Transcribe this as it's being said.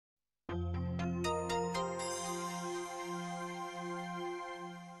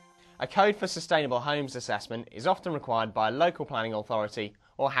A Code for Sustainable Homes assessment is often required by a local planning authority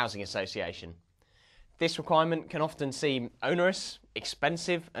or housing association. This requirement can often seem onerous,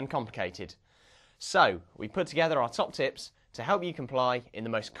 expensive and complicated. So, we put together our top tips to help you comply in the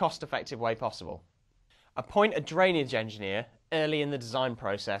most cost-effective way possible. Appoint a drainage engineer early in the design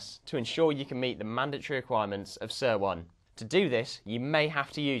process to ensure you can meet the mandatory requirements of SIR 1. To do this, you may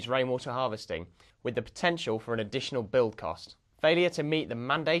have to use rainwater harvesting, with the potential for an additional build cost. Failure to meet the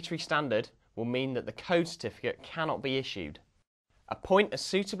mandatory standard will mean that the code certificate cannot be issued. Appoint a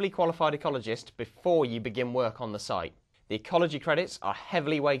suitably qualified ecologist before you begin work on the site. The ecology credits are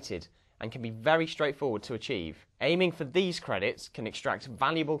heavily weighted and can be very straightforward to achieve. Aiming for these credits can extract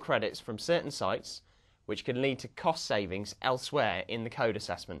valuable credits from certain sites, which can lead to cost savings elsewhere in the code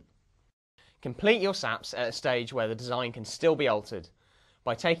assessment. Complete your SAPs at a stage where the design can still be altered.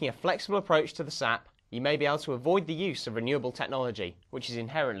 By taking a flexible approach to the SAP, you may be able to avoid the use of renewable technology, which is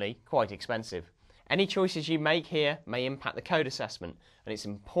inherently quite expensive. Any choices you make here may impact the code assessment, and it's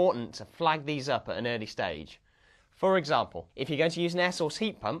important to flag these up at an early stage. For example, if you're going to use an air source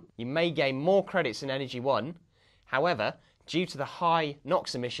heat pump, you may gain more credits in Energy 1. However, due to the high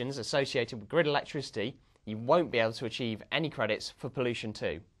NOx emissions associated with grid electricity, you won't be able to achieve any credits for Pollution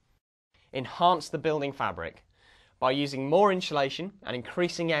 2. Enhance the building fabric. By using more insulation and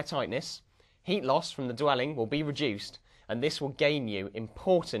increasing air tightness, heat loss from the dwelling will be reduced, and this will gain you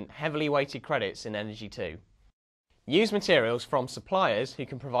important heavily weighted credits in Energy 2. Use materials from suppliers who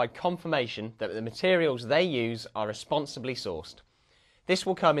can provide confirmation that the materials they use are responsibly sourced. This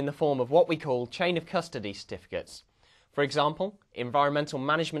will come in the form of what we call chain of custody certificates. For example, Environmental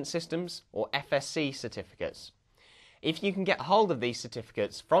Management Systems or FSC certificates. If you can get hold of these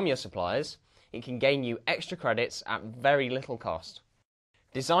certificates from your suppliers, it can gain you extra credits at very little cost.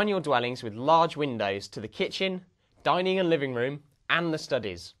 Design your dwellings with large windows to the kitchen, dining and living room and the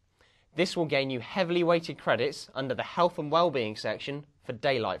studies. This will gain you heavily weighted credits under the Health and Wellbeing section for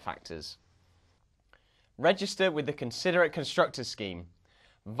daylight factors. Register with the Considerate Constructors scheme.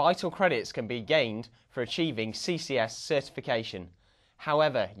 Vital credits can be gained for achieving CCS certification.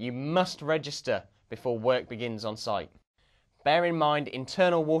 However, you must register before work begins on site. Bear in mind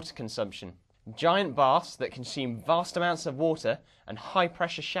internal water consumption. Giant baths that consume vast amounts of water and high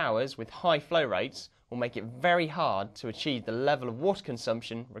pressure showers with high flow rates will make it very hard to achieve the level of water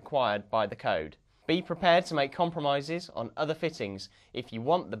consumption required by the code. Be prepared to make compromises on other fittings if you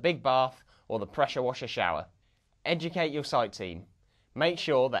want the big bath or the pressure washer shower. Educate your site team. Make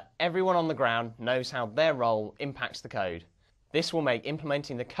sure that everyone on the ground knows how their role impacts the code. This will make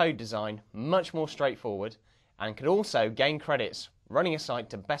implementing the code design much more straightforward and could also gain credits running a site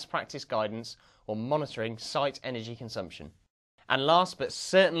to best practice guidance or monitoring site energy consumption. And last but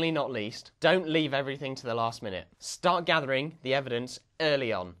certainly not least, don't leave everything to the last minute. Start gathering the evidence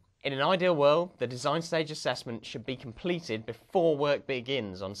early on. In an ideal world, the design stage assessment should be completed before work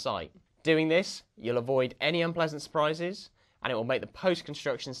begins on site. Doing this, you'll avoid any unpleasant surprises, and it will make the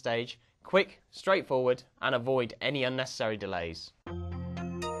post-construction stage quick, straightforward, and avoid any unnecessary delays.